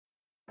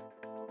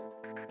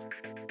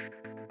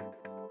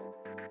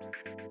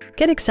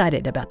Get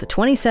excited about the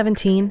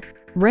 2017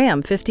 Ram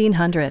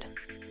 1500.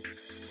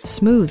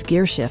 Smooth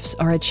gear shifts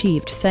are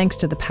achieved thanks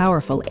to the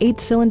powerful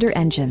 8-cylinder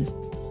engine.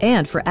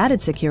 And for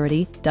added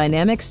security,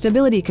 dynamic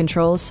stability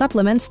control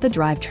supplements the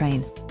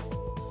drivetrain.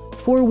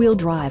 4-wheel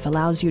drive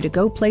allows you to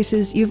go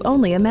places you've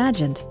only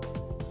imagined.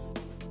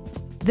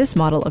 This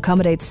model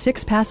accommodates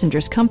 6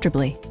 passengers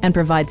comfortably and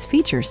provides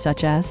features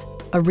such as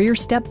a rear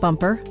step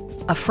bumper,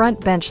 a front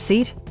bench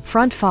seat,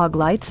 front fog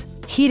lights,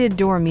 heated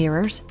door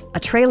mirrors, a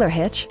trailer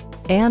hitch,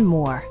 and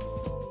more.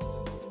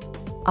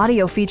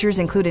 Audio features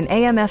include an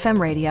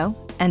AM/FM radio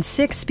and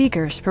 6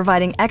 speakers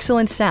providing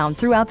excellent sound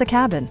throughout the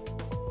cabin.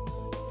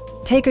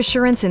 Take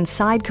assurance in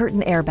side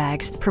curtain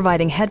airbags,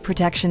 providing head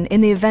protection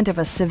in the event of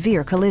a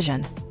severe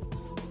collision.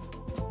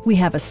 We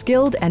have a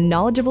skilled and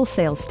knowledgeable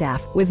sales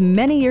staff with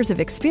many years of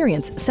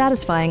experience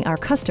satisfying our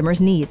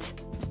customers' needs.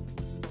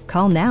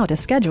 Call now to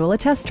schedule a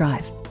test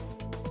drive.